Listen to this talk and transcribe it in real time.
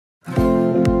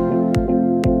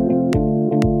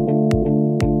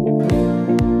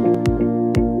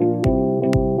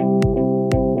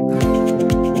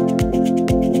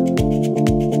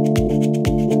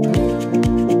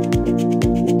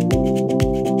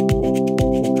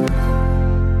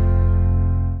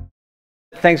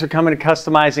Thanks for coming to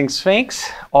Customizing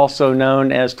Sphinx, also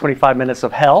known as 25 Minutes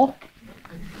of Hell.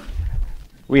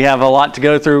 We have a lot to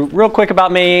go through. Real quick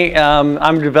about me,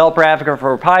 I'm a developer advocate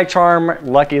for PyCharm,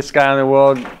 luckiest guy in the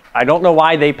world. I don't know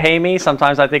why they pay me.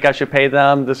 Sometimes I think I should pay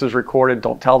them. This is recorded.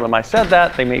 Don't tell them I said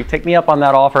that. They may take me up on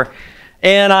that offer.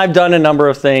 And I've done a number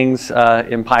of things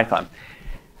in Python.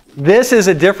 This is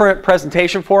a different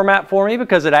presentation format for me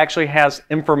because it actually has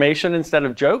information instead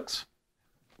of jokes.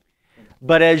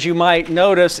 But as you might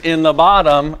notice in the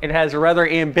bottom, it has a rather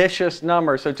ambitious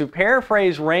number. So to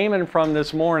paraphrase Raymond from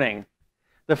this morning,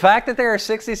 the fact that there are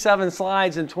 67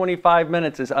 slides in 25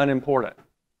 minutes is unimportant.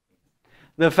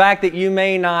 The fact that you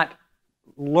may not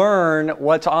learn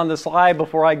what's on the slide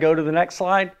before I go to the next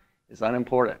slide is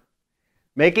unimportant.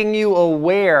 Making you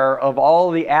aware of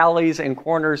all the alleys and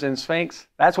corners in Sphinx,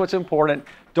 that's what's important.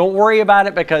 Don't worry about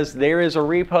it because there is a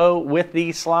repo with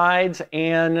these slides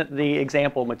and the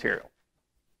example material.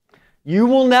 You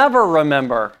will never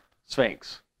remember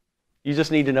Sphinx. You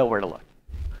just need to know where to look.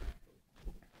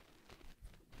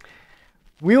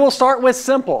 We will start with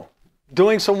simple,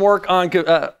 doing some work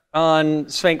on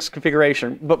Sphinx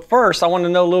configuration. But first, I want to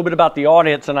know a little bit about the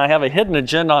audience, and I have a hidden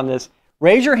agenda on this.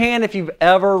 Raise your hand if you've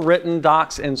ever written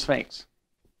docs in Sphinx.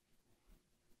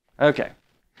 Okay.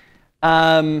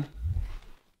 I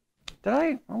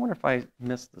wonder if I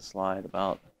missed the slide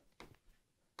about,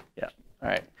 yeah, all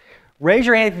right. Raise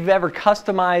your hand if you've ever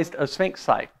customized a Sphinx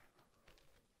site.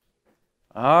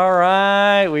 All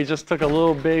right, we just took a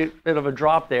little bit of a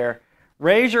drop there.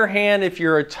 Raise your hand if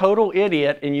you're a total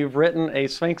idiot and you've written a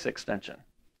Sphinx extension.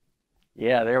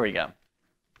 Yeah, there we go.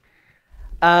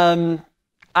 I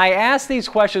asked these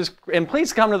questions, and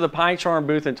please come to the PyCharm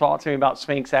booth and talk to me about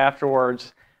Sphinx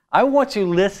afterwards. I want to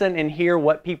listen and hear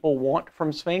what people want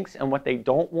from Sphinx and what they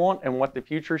don't want and what the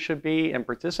future should be and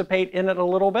participate in it a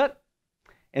little bit.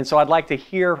 And so I'd like to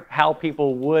hear how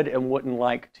people would and wouldn't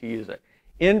like to use it.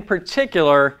 In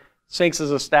particular, Sphinx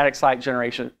is a static site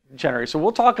generator. So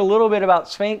we'll talk a little bit about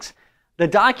Sphinx, the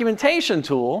documentation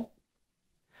tool,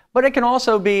 but it can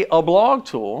also be a blog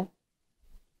tool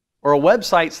or a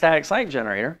website static site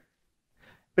generator.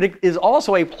 But it is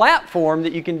also a platform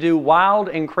that you can do wild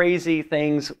and crazy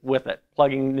things with it,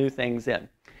 plugging new things in.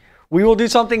 We will do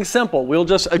something simple. We'll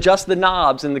just adjust the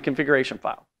knobs in the configuration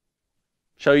file.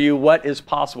 Show you what is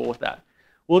possible with that.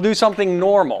 We'll do something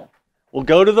normal. We'll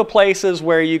go to the places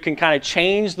where you can kind of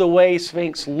change the way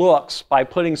Sphinx looks by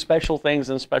putting special things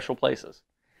in special places.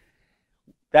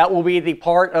 That will be the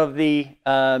part of the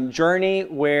journey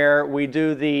where we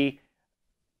do the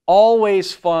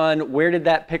always fun, where did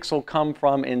that pixel come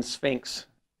from in Sphinx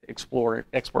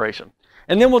exploration.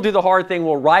 And then we'll do the hard thing.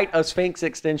 We'll write a Sphinx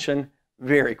extension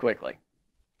very quickly.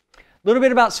 A little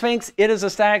bit about Sphinx. It is a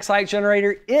static site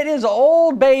generator. It is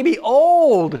old, baby,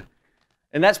 old.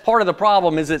 And that's part of the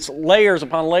problem is it's layers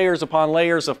upon layers upon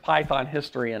layers of Python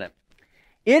history in it.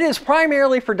 It is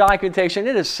primarily for documentation.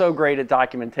 It is so great at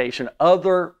documentation.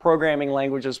 Other programming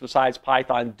languages besides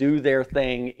Python do their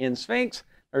thing in Sphinx.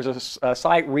 There's a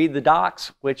site, Read the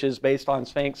Docs, which is based on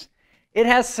Sphinx. It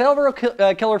has several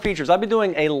killer features. I've been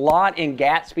doing a lot in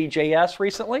Gatsby.js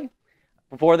recently.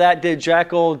 Before that, did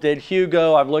Jekyll, did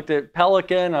Hugo. I've looked at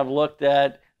Pelican. I've looked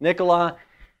at Nicola.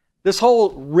 This whole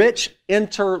rich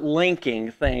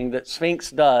interlinking thing that Sphinx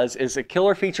does is a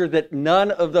killer feature that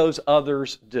none of those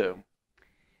others do.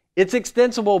 It's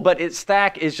extensible, but its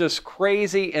stack is just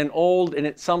crazy and old, and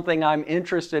it's something I'm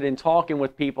interested in talking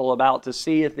with people about to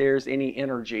see if there's any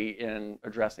energy in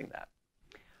addressing that.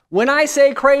 When I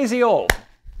say crazy old,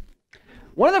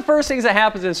 one of the first things that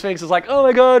happens in Sphinx is like, oh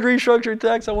my God, restructured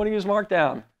text, I want to use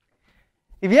Markdown.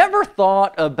 Have you ever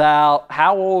thought about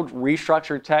how old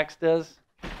restructured text is?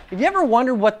 Have you ever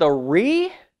wondered what the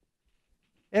re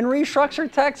in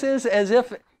restructured text is, as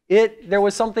if there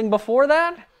was something before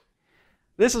that?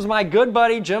 This is my good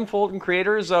buddy Jim Fulton,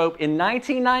 creator of Zope, in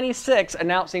 1996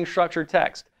 announcing structured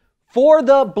text. For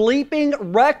the bleeping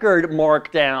record,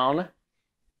 Markdown,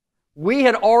 we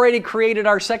had already created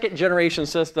our second generation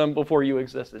system before you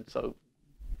existed, so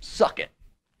suck it.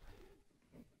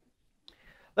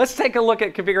 Let's take a look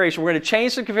at configuration. We're going to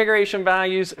change the configuration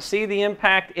values, see the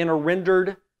impact in a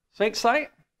rendered Sphinx site,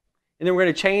 and then we're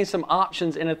going to change some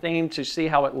options in a theme to see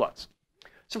how it looks.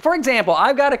 So for example,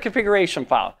 I've got a configuration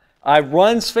file. I've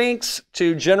run Sphinx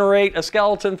to generate a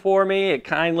skeleton for me. It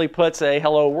kindly puts a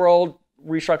hello world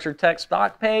restructured text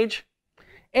doc page.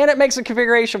 And it makes a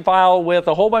configuration file with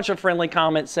a whole bunch of friendly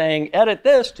comments saying, edit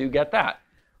this to get that.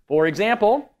 For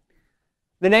example,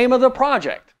 the name of the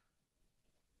project.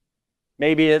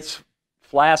 Maybe it's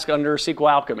Flask under SQL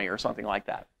Alchemy or something like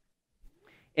that.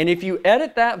 And if you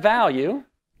edit that value,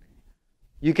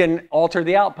 You can alter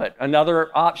the output.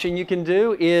 Another option you can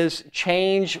do is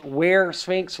change where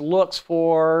Sphinx looks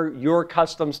for your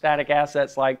custom static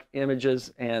assets like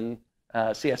images and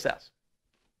CSS.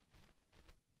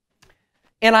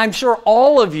 And I'm sure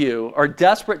all of you are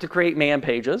desperate to create man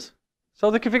pages. So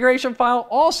the configuration file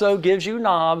also gives you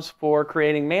knobs for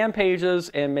creating man pages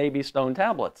and maybe stone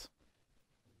tablets.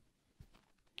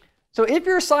 So if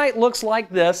your site looks like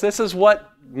this is what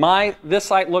this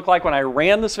site looked like when I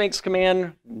ran the Sphinx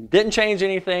command, didn't change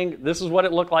anything. This is what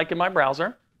it looked like in my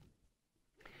browser.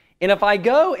 And if I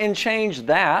go and change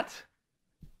that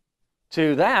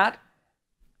to that,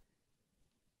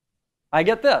 I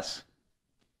get this.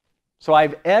 So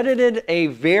I've edited a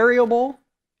variable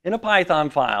in a Python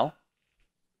file,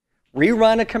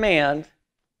 rerun a command,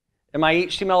 and my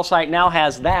HTML site now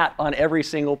has that on every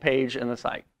single page in the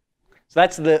site. So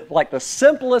that's like the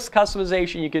simplest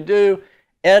customization you can do,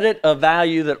 edit a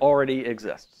value that already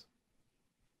exists.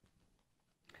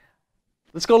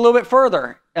 Let's go a little bit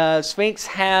further. Sphinx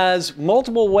has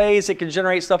multiple ways it can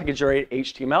generate stuff. It can generate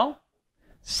HTML.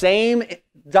 Same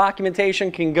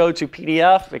documentation can go to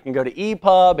PDF, it can go to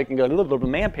EPUB, it can go to little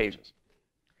man pages.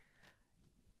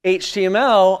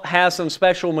 HTML has some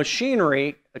special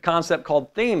machinery, a concept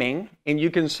called theming, and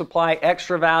you can supply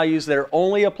extra values that are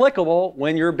only applicable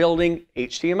when you're building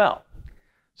HTML.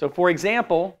 So for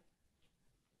example,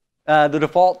 the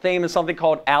default theme is something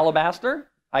called Alabaster.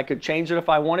 I could change it if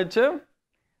I wanted to,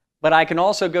 but I can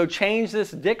also go change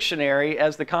this dictionary,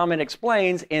 as the comment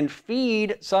explains, and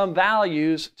feed some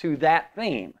values to that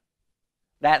theme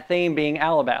being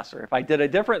Alabaster. If I did a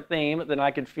different theme, then I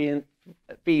could feed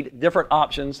different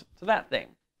options to that theme.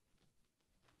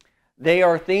 They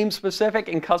are theme specific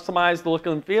and customize the look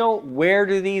and feel. Where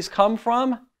do these come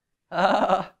from?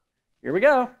 Here we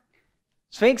go.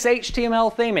 Sphinx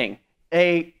HTML theming,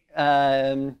 a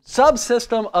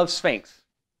subsystem of Sphinx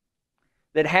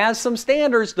that has some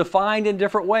standards defined in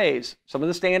different ways. Some of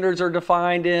the standards are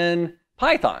defined in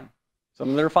Python. Some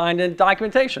of them are defined in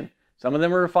documentation. Some of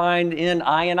them are defined in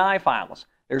INI files.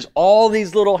 There's all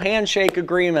these little handshake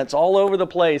agreements all over the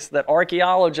place that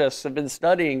archaeologists have been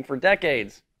studying for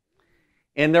decades.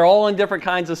 And they're all in different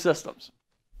kinds of systems.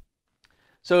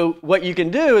 So what you can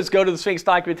do is go to the Sphinx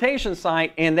documentation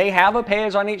site, and they have a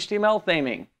page on HTML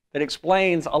theming that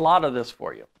explains a lot of this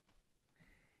for you.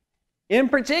 In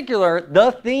particular,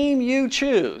 the theme you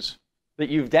choose, that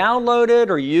you've downloaded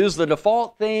or use the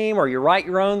default theme or you write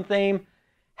your own theme,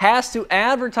 has to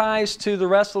advertise to the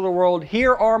rest of the world,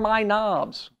 here are my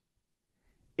knobs.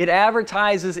 It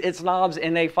advertises its knobs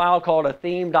in a file called a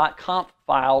theme.conf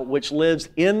file, which lives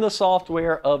in the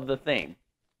software of the theme.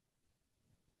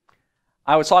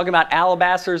 I was talking about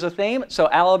Alabaster as a theme. So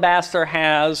Alabaster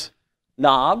has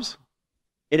knobs.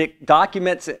 It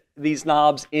documents these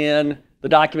knobs in the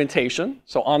documentation.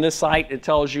 So on this site, it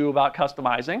tells you about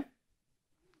customizing,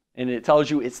 and it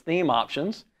tells you its theme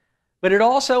options. But it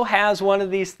also has one of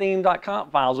these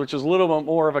theme.conf files, which is a little bit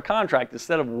more of a contract.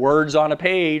 Instead of words on a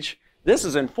page, this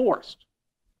is enforced.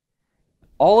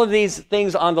 All of these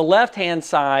things on the left-hand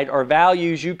side are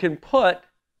values you can put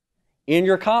in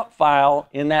your conf file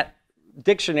in that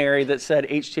dictionary that said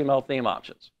HTML theme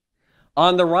options.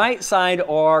 On the right side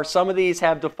are some of these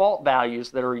have default values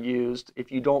that are used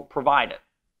if you don't provide it.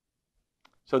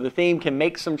 So the theme can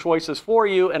make some choices for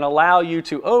you and allow you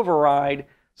to override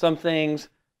some things.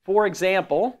 For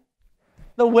example,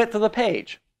 the width of the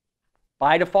page.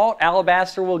 By default,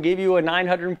 Alabaster will give you a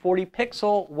 940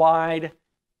 pixel wide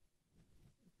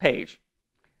page.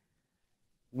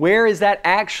 Where is that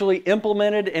actually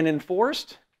implemented and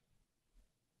enforced?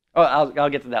 Oh, I'll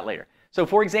get to that later. So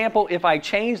for example, if I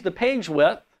change the page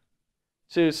width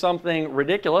to something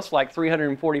ridiculous like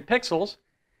 340 pixels,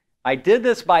 I did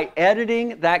this by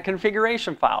editing that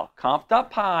configuration file.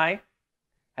 conf.py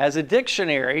has a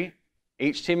dictionary,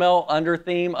 HTML under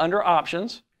theme under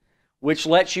options, which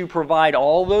lets you provide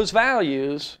all those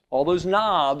values, all those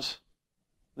knobs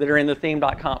that are in the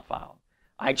theme.conf file.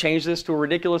 I change this to a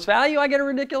ridiculous value, I get a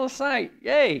ridiculous site.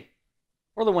 Yay,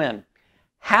 for the win.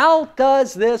 How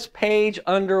does this page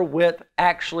under width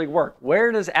actually work?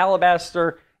 Where does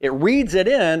Alabaster, it reads it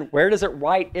in, where does it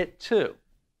write it to?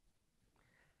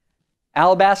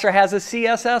 Alabaster has a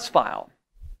CSS file.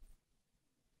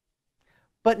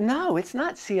 But no, it's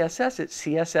not CSS, it's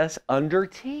CSS under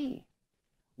T.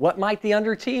 What might the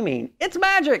under T mean? It's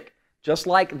magic! Just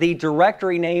like the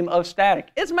directory name of static.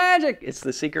 It's magic! It's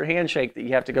the secret handshake that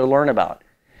you have to go learn about.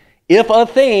 If a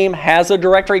theme has a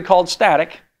directory called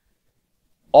static,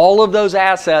 all of those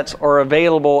assets are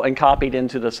available and copied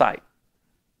into the site.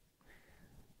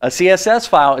 A CSS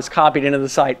file is copied into the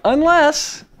site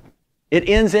unless it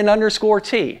ends in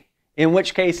 _T. in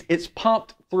which case it's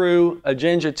pumped through a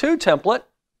Jinja 2 template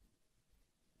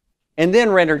and then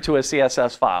rendered to a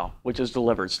CSS file, which is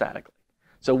delivered statically.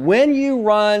 So when you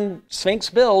run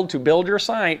Sphinx build to build your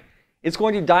site, it's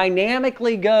going to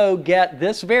dynamically go get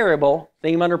this variable,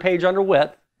 theme under page under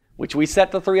width, which we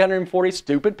set to 340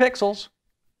 stupid pixels.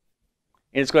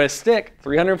 And it's going to stick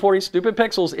 340 stupid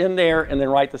pixels in there and then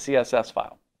write the CSS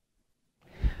file.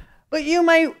 But you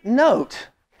may note,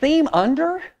 theme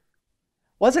under?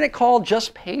 Wasn't it called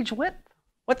just page width?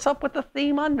 What's up with the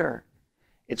theme under?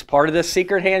 It's part of this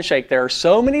secret handshake. There are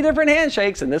so many different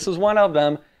handshakes, and this is one of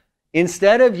them.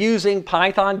 Instead of using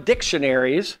Python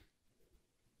dictionaries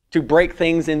to break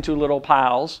things into little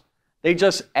piles, they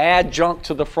just add junk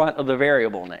to the front of the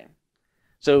variable name.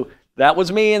 So that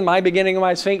was me in my beginning of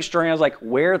my Sphinx journey. I was like,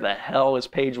 where the hell is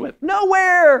page width?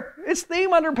 Nowhere! It's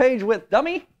theme under page width,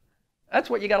 dummy.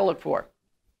 That's what you got to look for.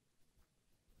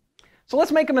 So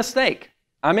let's make a mistake.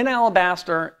 I'm in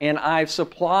Alabaster, and I've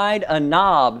supplied a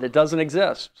knob that doesn't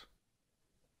exist.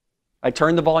 I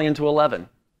turned the volume to 11.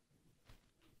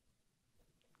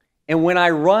 And when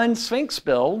I run Sphinx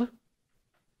build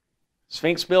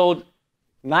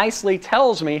nicely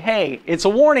tells me, hey, it's a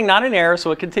warning, not an error, so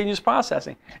it continues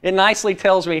processing. It nicely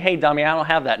tells me, hey, dummy, I don't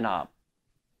have that knob.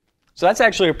 So that's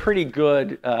actually a pretty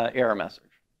good error message.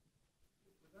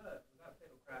 Was that a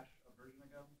fatal crash a version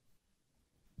ago?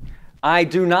 I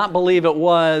do not believe it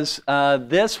was.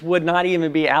 This would not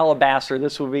even be Alabaster.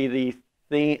 This would be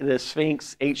the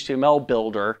Sphinx HTML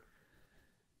builder.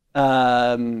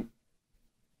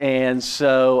 And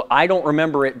so I don't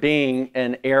remember it being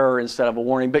an error instead of a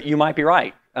warning, but you might be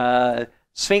right.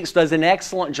 Sphinx does an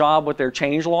excellent job with their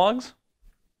change logs,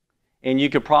 and you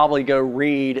could probably go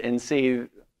read and see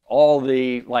all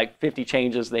the like 50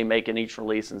 changes they make in each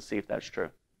release and see if that's true.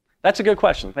 That's a good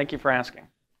question. Thank you for asking.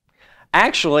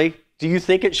 Actually, do you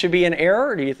think it should be an error,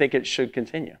 or do you think it should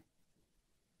continue?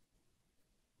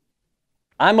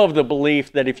 I'm of the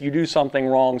belief that if you do something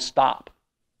wrong, stop.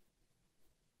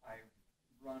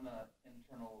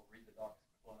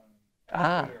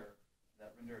 That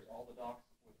renders all the docs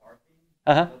with our theme.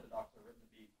 The docs are written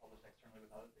to be published externally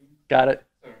with other themes. Got it.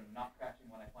 So not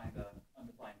crashing when I find an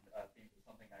undefined theme is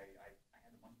something I had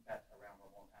to monkey patch around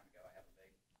a long time ago. I have a big.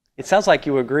 It sounds like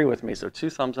you agree with me, so 2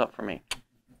 thumbs up for me.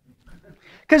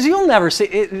 Because you'll never see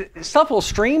it, stuff will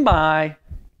stream by.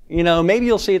 You know, maybe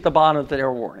you'll see at the bottom that there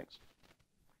are warnings.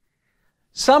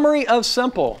 Summary of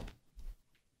simple.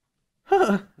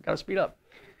 Got to speed up.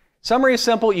 Summary is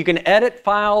simple. You can edit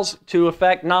files to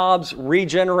affect knobs,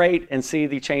 regenerate, and see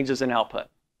the changes in output.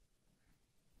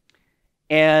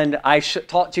 And I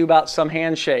talked to you about some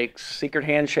handshakes, secret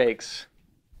handshakes.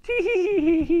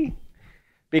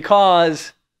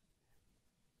 Because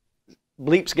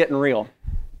bleep's getting real.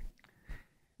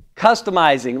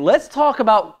 Customizing. Let's talk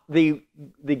about the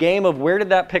game of where did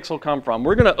that pixel come from.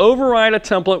 We're going to override a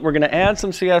template, we're going to add some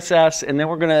CSS, and then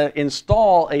we're going to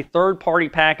install a third-party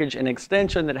package and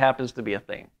extension that happens to be a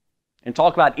theme. And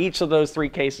talk about each of those 3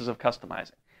 cases of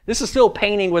customizing. This is still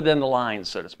painting within the lines,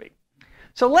 so to speak.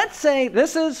 So let's say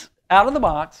this is out of the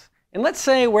box, and let's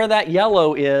say where that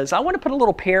yellow is, I want to put a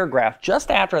little paragraph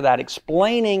just after that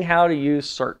explaining how to use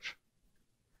search.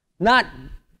 Not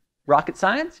rocket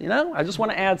science, you know? I just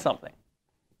want to add something.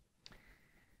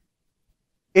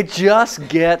 It just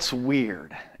gets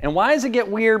weird. And why does it get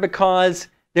weird? Because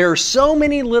there are so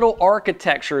many little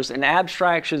architectures and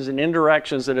abstractions and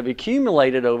indirections that have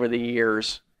accumulated over the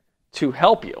years to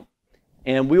help you.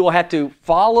 And we will have to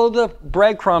follow the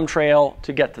breadcrumb trail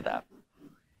to get to that.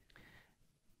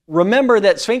 Remember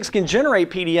that Sphinx can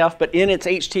generate PDF, but in its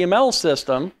HTML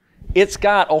system, it's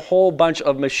got a whole bunch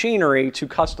of machinery to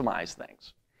customize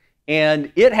things.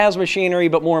 And it has machinery,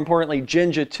 but more importantly,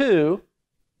 Jinja 2,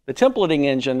 the templating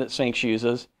engine that Sphinx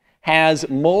uses, has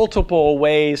multiple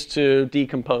ways to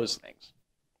decompose things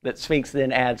that Sphinx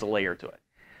then adds a layer to it.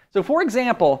 So for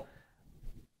example,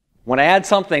 when I add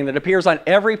something that appears on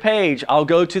every page, I'll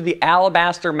go to the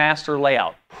Alabaster master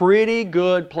layout. Pretty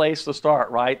good place to start,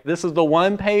 right? This is the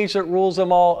one page that rules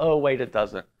them all. Oh, wait, it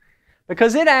doesn't.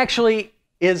 Because it actually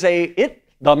is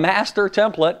the master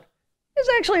template is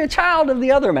actually a child of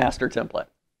the other master template.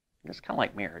 It's kind of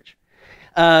like marriage.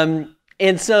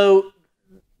 And so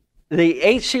the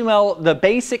HTML, the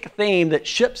basic theme that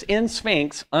ships in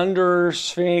Sphinx under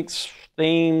Sphinx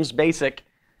themes basic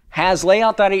has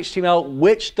layout.html,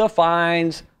 which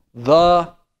defines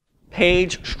the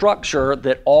page structure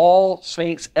that all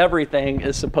Sphinx everything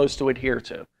is supposed to adhere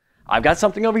to. I've got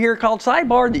something over here called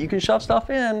sidebar that you can shove stuff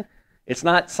in. It's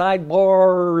not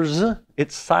sidebars,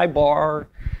 it's sidebar.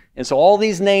 And so all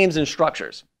these names and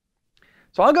structures.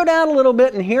 So I'll go down a little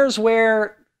bit, and here's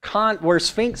where where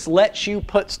Sphinx lets you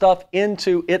put stuff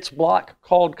into its block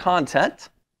called content.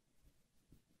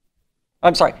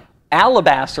 I'm sorry,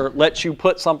 Alabaster lets you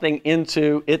put something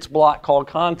into its block called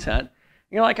content.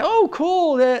 You're like, oh,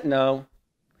 cool. No.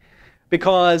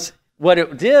 Because what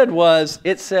it did was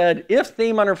it said, if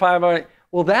theme under 5,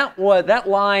 well, that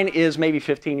line is maybe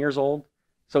 15 years old.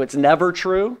 So it's never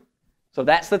true. So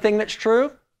that's the thing that's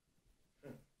true.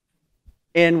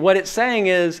 And what it's saying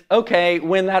is, okay,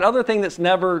 when that other thing that's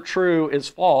never true is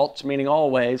false, meaning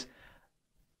always,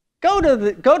 go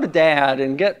to dad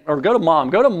and go to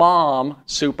mom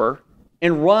super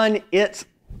and run its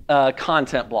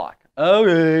content block.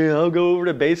 Okay, I'll go over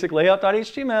to basic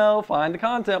layout.html, find the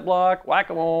content block,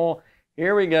 whack-a-mole.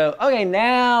 Here we go. Okay,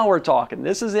 now we're talking.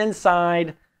 This is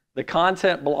inside the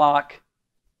content block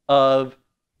of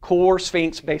core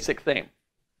Sphinx basic theme.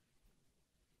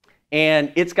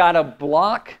 And it's got a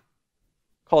block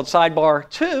called sidebar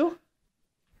 2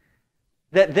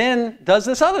 that then does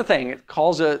this other thing. It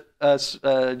calls it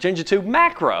a Jinja 2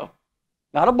 macro.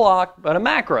 Not a block, but a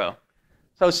macro.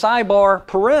 So sidebar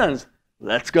parens,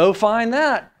 let's go find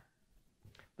that.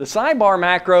 The sidebar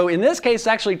macro, in this case, is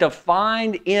actually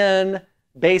defined in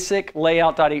basic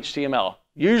layout.html.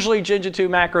 Usually Jinja 2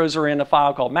 macros are in a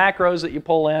file called macros that you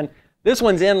pull in. This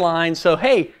one's inline, so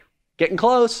hey, getting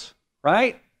close,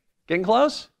 right? Getting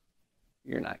close?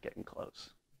 You're not getting close.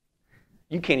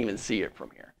 You can't even see it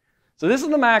from here. So this is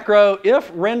the macro.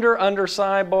 If render under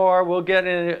sidebar, we'll get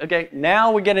into, okay,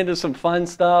 now we get into some fun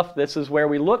stuff. This is where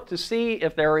we look to see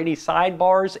if there are any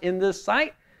sidebars in this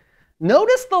site.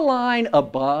 Notice the line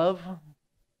above.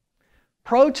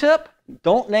 Pro tip,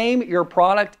 don't name your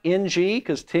product NG,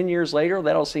 because 10 years later,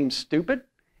 that'll seem stupid.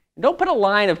 Don't put a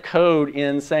line of code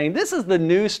in saying, this is the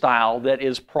new style that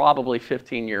is probably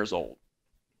 15 years old.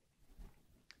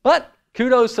 But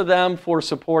kudos to them for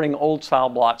supporting old style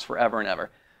blocks forever and ever.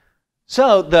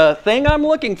 So the thing I'm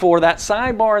looking for, that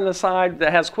sidebar on the side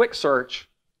that has quick search,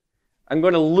 I'm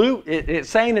going to loop, it's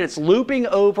saying that it's looping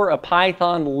over a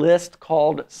Python list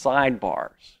called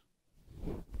sidebars.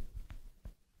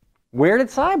 Where did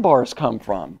sidebars come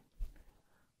from?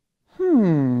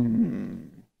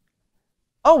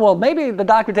 Oh, well, maybe the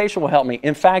documentation will help me.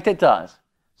 In fact, it does.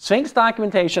 Sphinx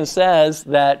documentation says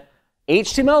that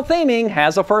HTML theming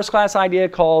has a first-class idea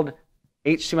called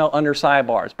HTML under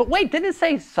sidebars. But wait, didn't it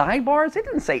say sidebars? It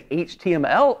didn't say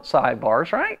HTML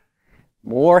sidebars, right?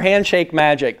 More handshake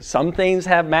magic. Some things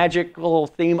have magical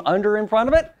theme under in front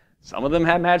of it. Some of them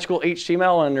have magical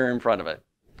HTML under in front of it.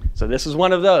 So this is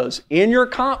one of those. In your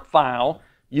comp file,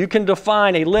 you can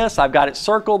define a list. I've got it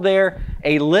circled there.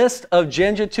 A list of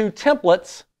Jinja 2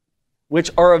 templates which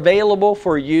are available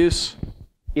for use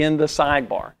in the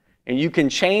sidebar. And you can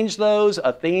change those,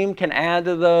 a theme can add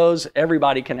to those,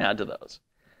 everybody can add to those.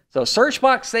 So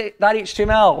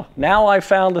searchbox.html, now I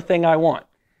found the thing I want.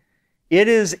 It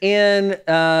is in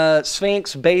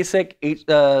Sphinx basic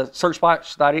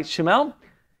searchbox.html.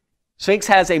 Sphinx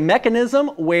has a mechanism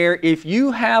where if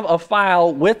you have a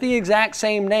file with the exact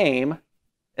same name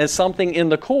as something in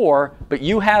the core, but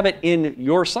you have it in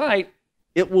your site,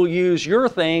 it will use your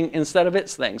thing instead of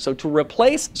its thing. So to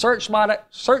replace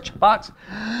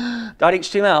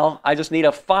searchbox.html, I just need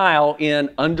a file in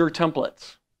under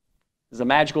templates. It's a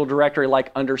magical directory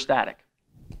like under static.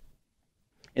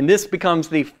 And this becomes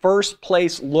the first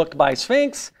place looked by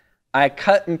Sphinx. I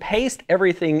cut and paste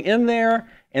everything in there,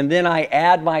 and then I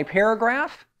add my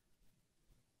paragraph,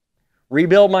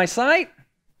 rebuild my site.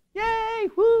 Yay,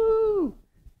 woo!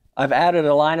 I've added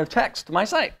a line of text to my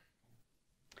site.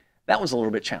 That was a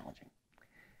little bit challenging.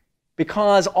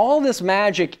 Because all this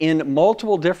magic in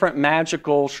multiple different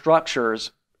magical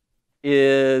structures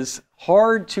is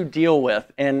hard to deal with.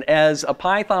 And as a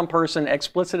Python person,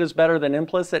 explicit is better than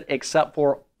implicit, except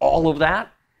for all of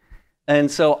that. And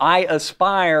so I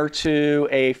aspire to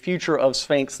a future of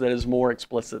Sphinx that is more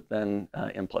explicit than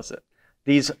implicit.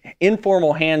 These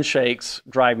informal handshakes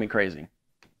drive me crazy.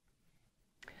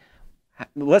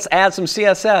 Let's add some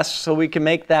CSS so we can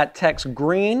make that text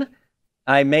green.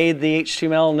 I made the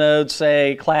HTML node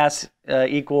say class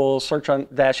equals search on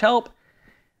dash help.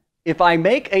 If I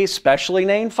make a specially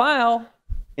named file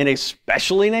in a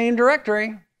specially named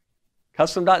directory,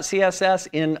 custom.css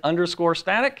in underscore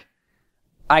static,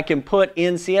 I can put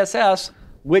in CSS,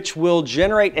 which will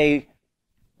generate a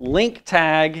link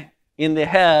tag in the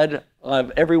head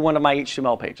of every one of my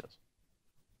HTML pages.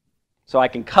 So I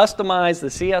can customize the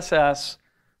CSS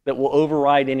that will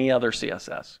override any other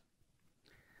CSS.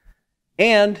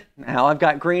 And now I've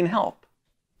got green help.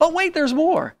 But wait, there's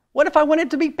more. What if I want it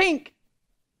to be pink?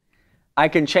 I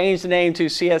can change the name to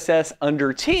CSS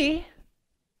under T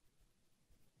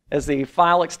as the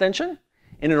file extension.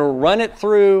 and it'll run it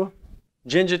through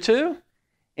Jinja 2,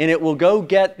 and it will go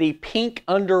get the pink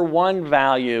under 1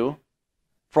 value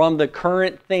from the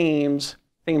current themes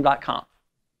theme.conf,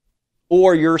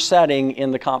 or your setting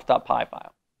in the conf.py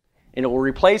file. And it will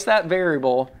replace that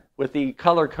variable with the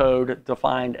color code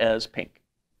defined as pink.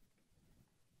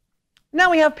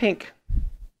 Now we have pink.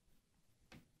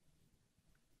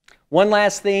 One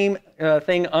last thing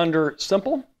under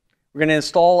simple. We're going to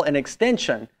install an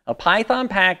extension, a Python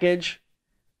package,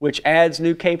 which adds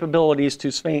new capabilities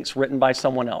to Sphinx written by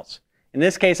someone else. In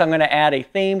this case, I'm going to add a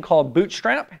theme called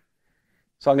Bootstrap.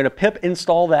 So I'm going to pip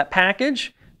install that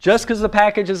package. Just because the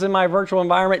package is in my virtual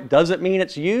environment doesn't mean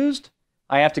it's used.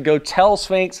 I have to go tell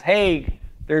Sphinx, hey,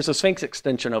 there's a Sphinx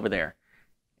extension over there.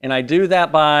 And I do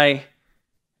that by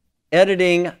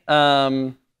editing,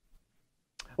 well,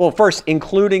 first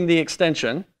including the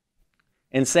extension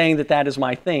and saying that that is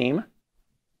my theme.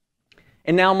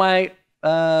 And now my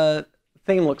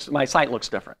my site looks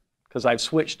different because I've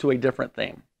switched to a different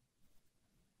theme.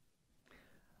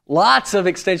 Lots of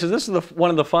extensions. This is one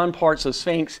of the fun parts of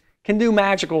Sphinx. Can do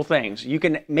magical things. You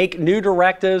can make new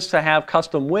directives to have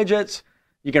custom widgets.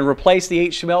 You can replace the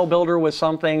HTML builder with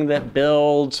something that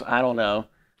builds, I don't know,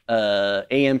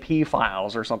 AMP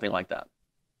files or something like that.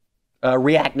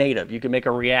 React Native. You can make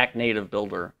a React Native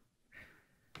builder.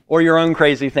 Or your own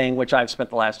crazy thing, which I've spent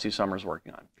the last 2 summers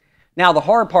working on. Now the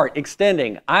hard part,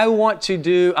 extending. I want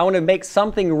to make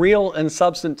something real and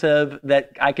substantive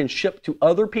that I can ship to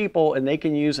other people and they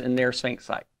can use in their Sphinx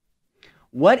site.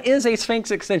 What is a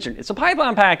Sphinx extension? It's a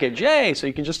Python package, yay! So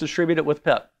you can just distribute it with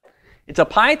pip. It's a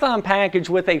Python package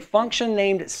with a function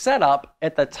named setup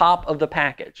at the top of the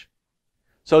package.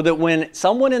 So that when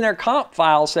someone in their comp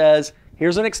file says,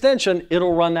 here's an extension,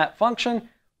 it'll run that function.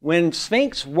 When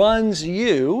Sphinx runs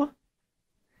you,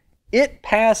 it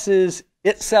passes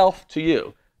itself to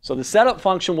you. So the setup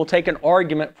function will take an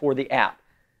argument for the app.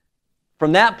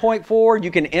 From that point forward,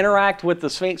 you can interact with the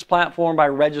Sphinx platform by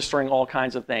registering all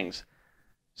kinds of things.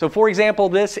 So for example,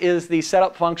 this is the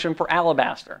setup function for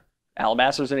Alabaster.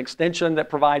 Alabaster is an extension that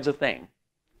provides a thing.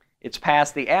 It's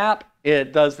past the app.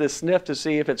 It does this sniff to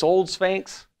see if it's old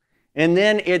Sphinx. And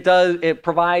then it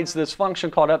provides this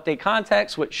function called update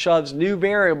context, which shoves new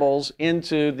variables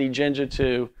into the Jinja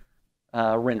 2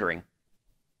 rendering.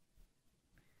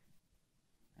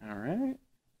 All right.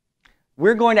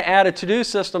 We're going to add a to-do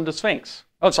system to Sphinx.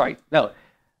 Oh, sorry. No.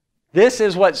 This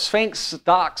is what Sphinx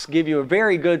docs give you a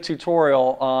very good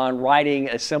tutorial on writing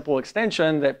a simple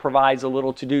extension that provides a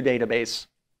little to-do database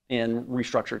in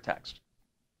restructured text.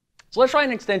 So let's write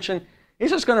an extension.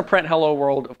 It's just going to print hello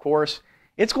world, of course.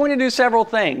 It's going to do several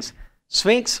things.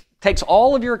 Sphinx takes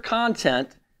all of your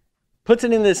content, puts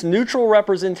it in this neutral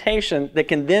representation that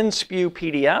can then spew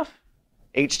PDF,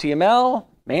 HTML,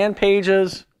 man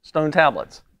pages, stone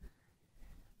tablets.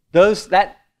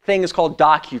 That thing is called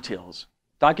docutils.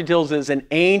 Docutils is an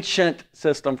ancient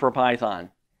system for Python.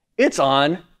 It's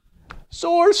on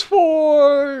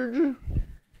SourceForge.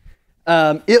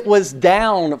 It was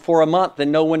down for a month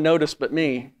and no one noticed but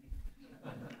me.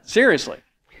 Seriously.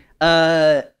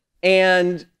 And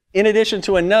in addition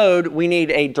to a node, we need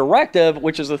a directive,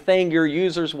 which is a thing your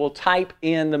users will type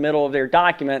in the middle of their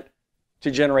document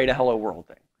to generate a hello world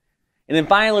thing. And then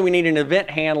finally, we need an event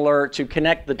handler to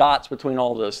connect the dots between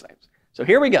all those things. So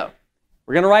here we go.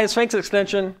 We're going to write a Sphinx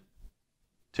extension,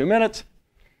 2 minutes.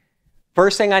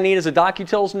 First thing I need is a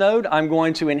docutils node. I'm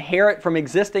going to inherit from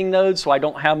existing nodes so I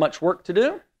don't have much work to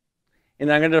do. And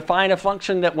then I'm going to define a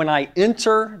function that when I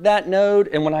enter that node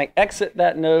and when I exit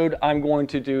that node, I'm going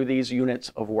to do these units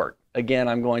of work. Again,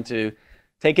 I'm going to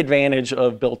take advantage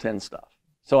of built-in stuff.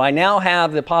 So I now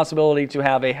have the possibility to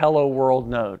have a hello world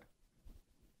node.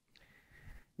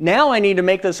 Now I need to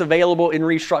make this available in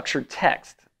restructured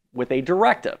text with a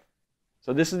directive.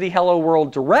 So this is the hello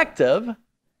world directive,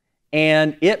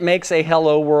 and it makes a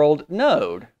hello world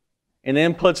node, and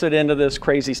then puts it into this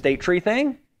crazy state tree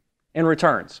thing and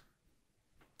returns.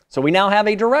 So we now have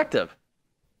a directive.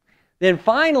 Then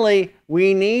finally,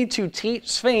 we need to teach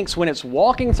Sphinx, when it's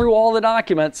walking through all the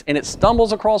documents and it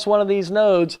stumbles across one of these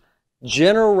nodes,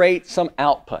 generate some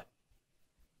output.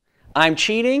 I'm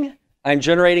cheating. I'm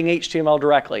generating HTML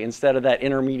directly instead of that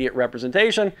intermediate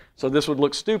representation. So this would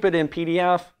look stupid in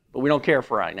PDF, but we don't care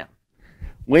for right now.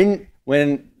 When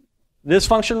this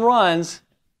function runs,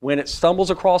 when it stumbles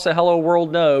across a hello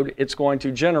world node, it's going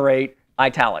to generate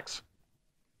italics.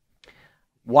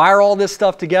 Wire all this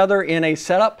stuff together in a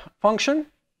setup function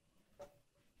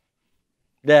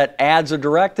that adds a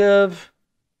directive,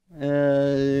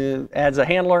 adds a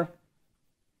handler.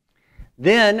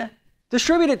 Then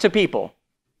distribute it to people.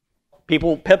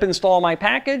 People pip install my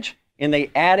package, and they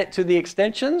add it to the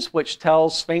extensions, which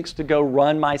tells Sphinx to go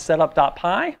run my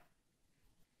setup.py.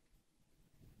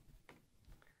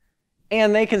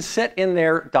 And they can sit in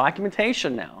their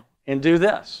documentation now and do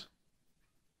this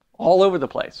all over the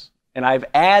place. And I've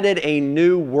added a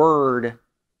new word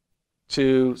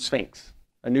to Sphinx,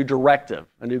 a new directive,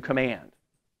 a new command.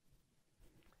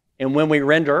 And when we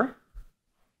render,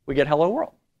 we get hello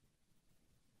world.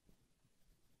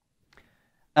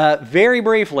 Very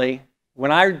briefly,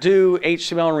 when I do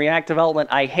HTML and React development,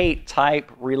 I hate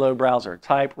type, reload browser,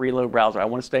 type, reload browser. I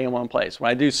want to stay in one place. When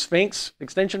I do Sphinx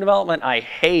extension development, I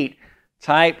hate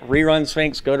type, rerun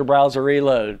Sphinx, go to browser,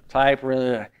 reload, type,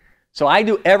 reload. So I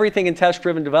do everything in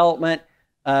test-driven development.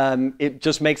 It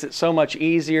just makes it so much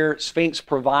easier. Sphinx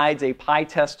provides a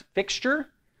PyTest fixture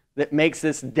that makes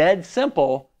this dead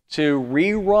simple to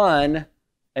rerun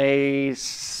a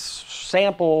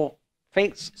sample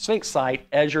Sphinx site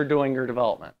as you're doing your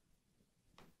development.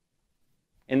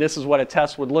 And this is what a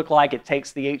test would look like. It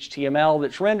takes the HTML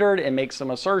that's rendered and makes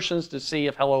some assertions to see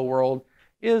if hello world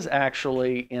is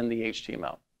actually in the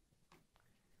HTML.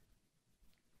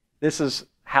 This is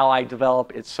how I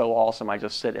develop. It's so awesome. I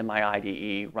just sit in my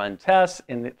IDE, run tests,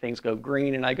 and things go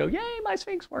green, and I go, yay, my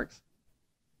Sphinx works.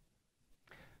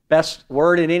 Best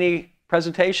word in any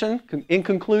presentation, in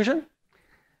conclusion,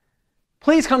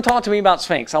 please come talk to me about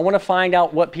Sphinx. I want to find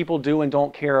out what people do and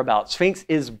don't care about. Sphinx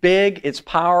is big, it's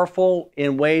powerful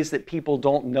in ways that people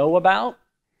don't know about.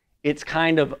 It's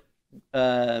kind of,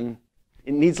 it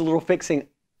needs a little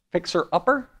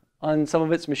fixer-upper on some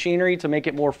of its machinery to make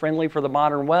it more friendly for the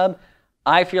modern web.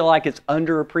 I feel like it's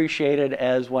underappreciated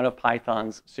as one of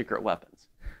Python's secret weapons.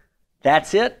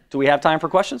 That's it. Do we have time for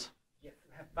questions? Yes,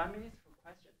 we have 5 minutes for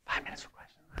questions. 5 minutes for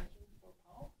questions.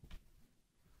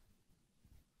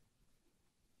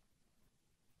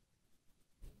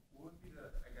 What would be the,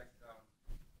 I guess,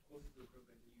 closest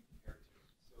equivalent that you compare it to?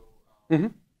 So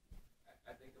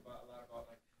I think about a lot about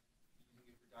like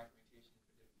using it for documentation,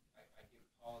 but then I get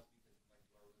pause because I'm like,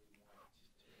 do I really want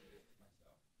to do this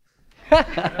myself?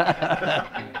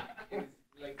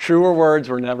 Like, Truer words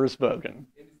were never spoken.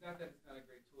 and it's not that it's not a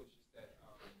great tool, it's just that,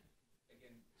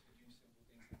 again, to do simple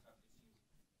things, sometimes it seems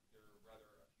there are rather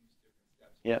a few different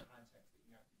steps in context that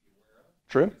you have to be aware of.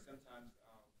 True. And sometimes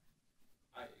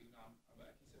I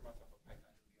consider myself a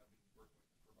Python newbie. I've been working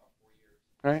with it for about 4 years.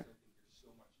 Right. I still think there's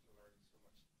so much to learn and so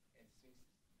much. And Sphinx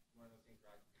is one of those things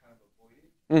where I kind of avoided.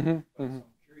 So I'm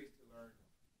curious to learn,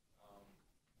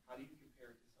 how do you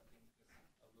compare it to something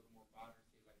that's a little more modern,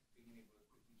 say like being able to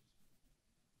quickly just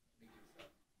make it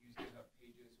up, use GitHub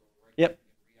pages or write something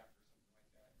in React or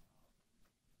something like that.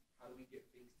 How do we get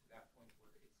things to that point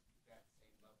where it's that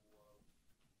same level of,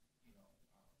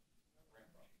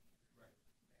 ramp up,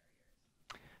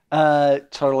 right?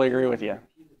 Totally agree with you.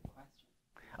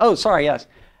 Oh, sorry, yes.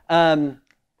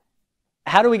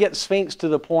 How do we get Sphinx to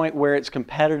the point where it's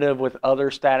competitive with other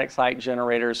static site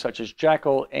generators such as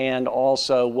Jekyll, and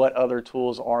also what other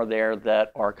tools are there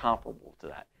that are comparable to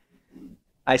that?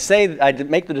 I say I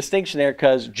make the distinction there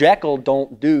because Jekyll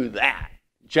don't do that.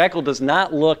 Jekyll does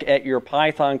not look at your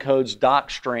Python code's doc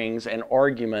strings and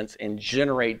arguments and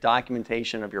generate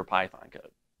documentation of your Python code.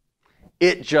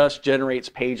 It just generates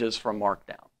pages from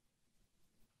Markdown.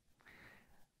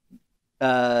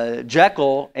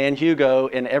 Jekyll and Hugo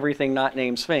and everything not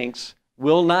named Sphinx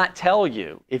will not tell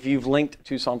you if you've linked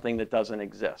to something that doesn't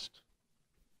exist.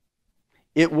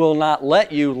 It will not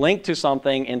let you link to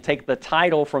something and take the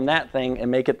title from that thing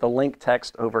and make it the link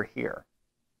text over here,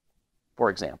 for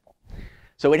example.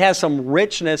 So it has some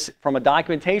richness from a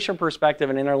documentation perspective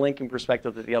and interlinking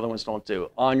perspective that the other ones don't do.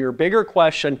 On your bigger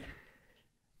question,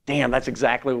 damn, that's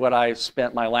exactly what I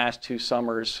spent my last 2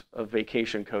 summers of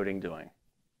vacation coding doing.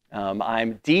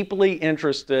 I'm deeply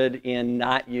interested in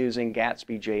not using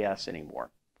Gatsby.js anymore,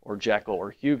 or Jekyll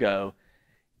or Hugo,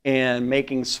 and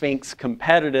making Sphinx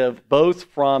competitive both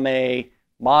from a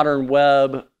modern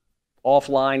web,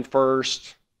 offline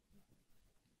first,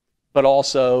 but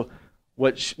also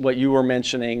what you were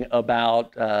mentioning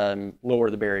about lower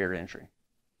the barrier to entry.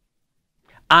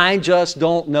 I just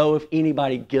don't know if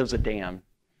anybody gives a damn.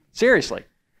 Seriously.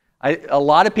 A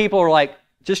lot of people are like,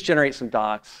 just generate some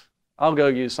docs. I'll go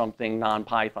use something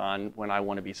non-Python when I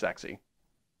want to be sexy.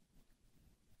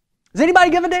 Does anybody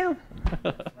give a damn?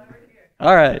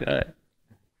 All right, all right.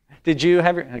 Did you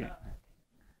have your... Okay.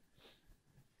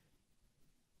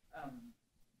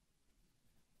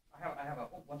 I have a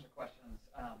whole bunch of questions,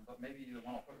 but maybe the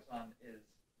one I'll focus on is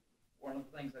one of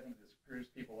the things I think that screws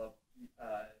people up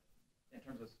in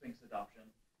terms of Sphinx adoption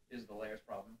is the layers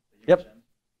problem that you mentioned.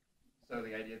 So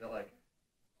the idea that like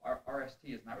RST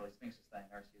is not really Sphinx's thing,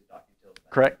 RST is doc utils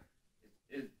thing. Correct.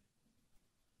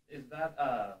 is that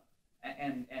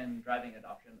and driving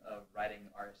adoption of writing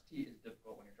RST is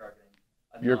difficult when you're targeting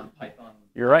a non-Python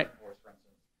you're right. course, for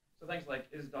instance. So things like,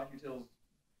 is DocuTools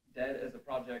dead as a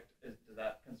project? Does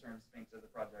that concern Sphinx as a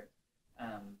project?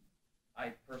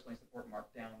 I personally support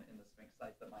Markdown in the Sphinx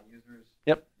sites that my users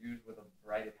use with a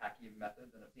variety of hacky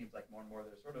methods, and it seems like more and more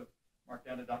there's sort of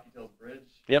Markdown to DocuTools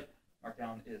bridge. Yep.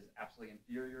 Markdown is absolutely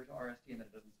inferior to RST in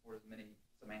that it doesn't support as many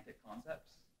semantic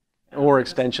concepts. Or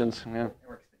extensions, yeah.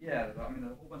 Yeah, I mean,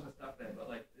 there's a whole bunch of stuff there, but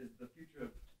like, is the future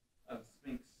of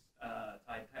Sphinx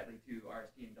tied tightly to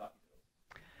RST and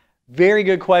DocuTools? Very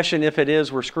good question. If it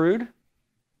is, we're screwed.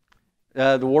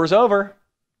 The war's over.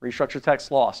 Restructured text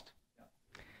lost.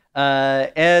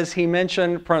 As he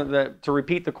mentioned, to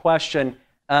repeat the question,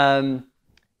 the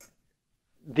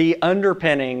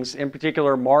underpinnings, in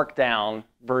particular Markdown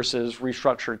versus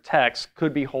restructured text,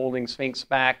 could be holding Sphinx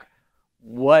back.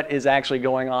 What is actually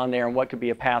going on there and what could be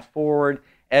a path forward?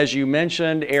 As you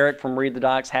mentioned, Eric from Read the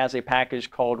Docs has a package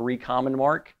called Recommon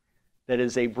Mark that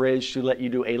is a bridge to let you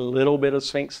do a little bit of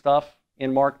Sphinx stuff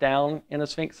in Markdown in a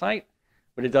Sphinx site,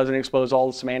 but it doesn't expose all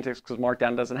the semantics because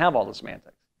Markdown doesn't have all the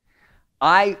semantics.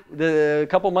 A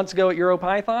couple months ago at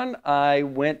EuroPython, I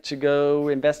went to go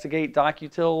investigate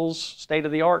DocuTools state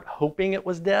of the art, hoping it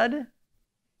was dead.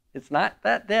 It's not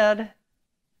that dead.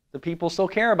 The people still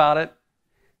care about it.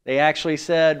 They actually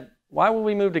said, why would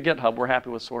we move to GitHub? We're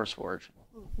happy with SourceForge.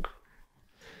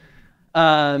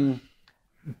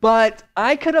 But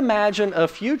I could imagine a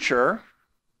future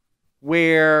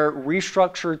where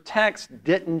restructured text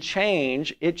didn't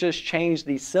change, it just changed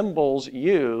the symbols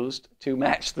used to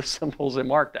match the symbols in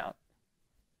Markdown.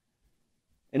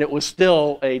 And it was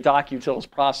still a DocuTools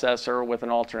processor with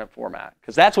an alternate format.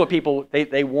 Because that's what people,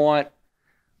 they want.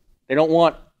 They don't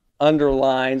want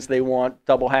underlines, they want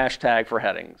double hashtag for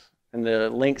headings and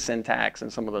the link syntax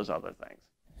and some of those other things.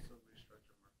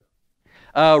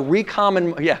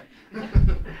 Recommon, yeah.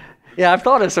 Yeah, I've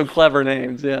thought of some clever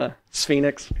names, yeah.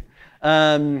 Sphinx.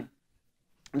 But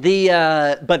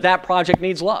that project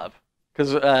needs love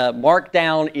because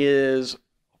Markdown is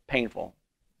painful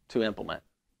to implement.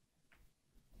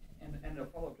 And a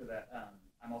follow-up to that,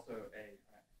 I'm also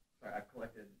I've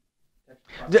collected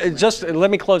just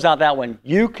let me close out that one.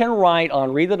 You can write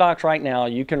on Read the Docs right now,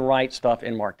 you can write stuff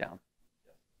in Markdown.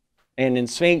 And in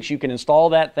Sphinx, you can install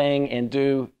that thing and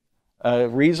do a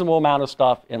reasonable amount of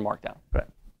stuff in Markdown. Go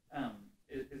ahead.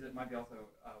 It might be also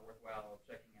worthwhile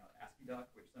checking out AsciiDoc,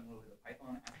 which similarly the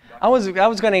Python AsciiDoc. I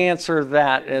was going to answer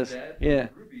that as yeah. The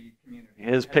Ruby community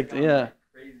has picked yeah.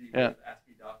 Crazy yeah. with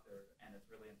AsciiDoc there, and it's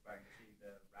really inspiring to see the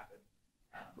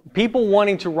rapid. People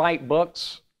wanting to write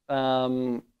books.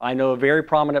 I know a very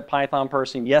prominent Python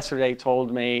person yesterday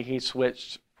told me he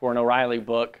switched for an O'Reilly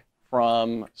book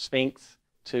from Sphinx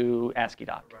to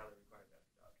AsciiDoc.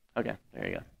 Okay, there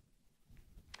you go.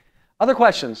 Other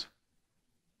questions?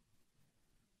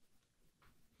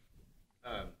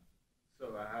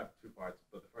 So I have two parts,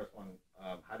 but the first one,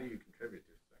 how do you contribute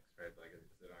to Sphinx, right? Like, is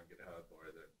it on GitHub,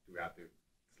 or do we have to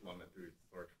slum it through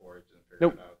SourceForge and figure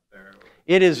it out there? Or?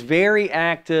 It is very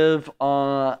active.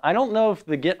 I don't know if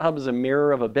the GitHub is a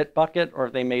mirror of a Bitbucket or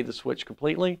if they made the switch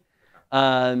completely.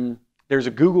 There's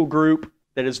a Google group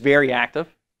that is very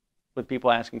active with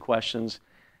people asking questions.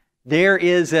 There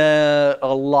is a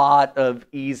lot of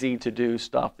easy-to-do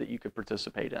stuff that you could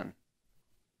participate in.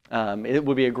 It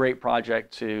would be a great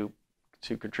project to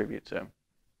contribute to. Okay.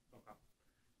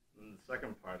 And the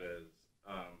second part is,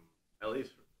 at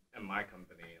least in my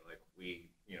company, like we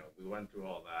went through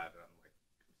all that. And I'm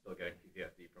still getting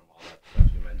PTSD from all that stuff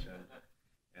you mentioned,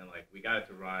 and we got it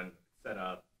to run, set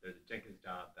up. There's a Jenkins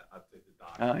job that updates the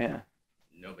docs. Oh yeah.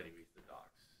 Nobody reads the docs.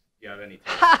 Do you have any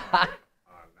tips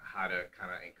on how to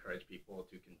kind of encourage people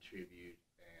to contribute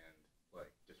and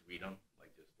just read them,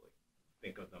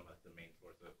 think of them as the main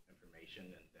source of information,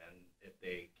 and then if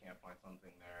they can't find something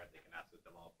there, they can ask the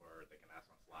developer, or they can ask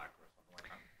on Slack or something like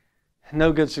that?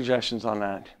 No good suggestions on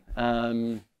that.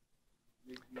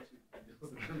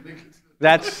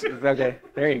 That's okay.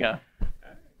 There you go.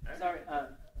 Sorry.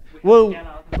 We'll go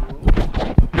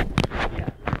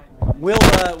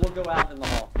out in the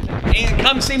hall and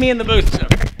come see me in the booth. So.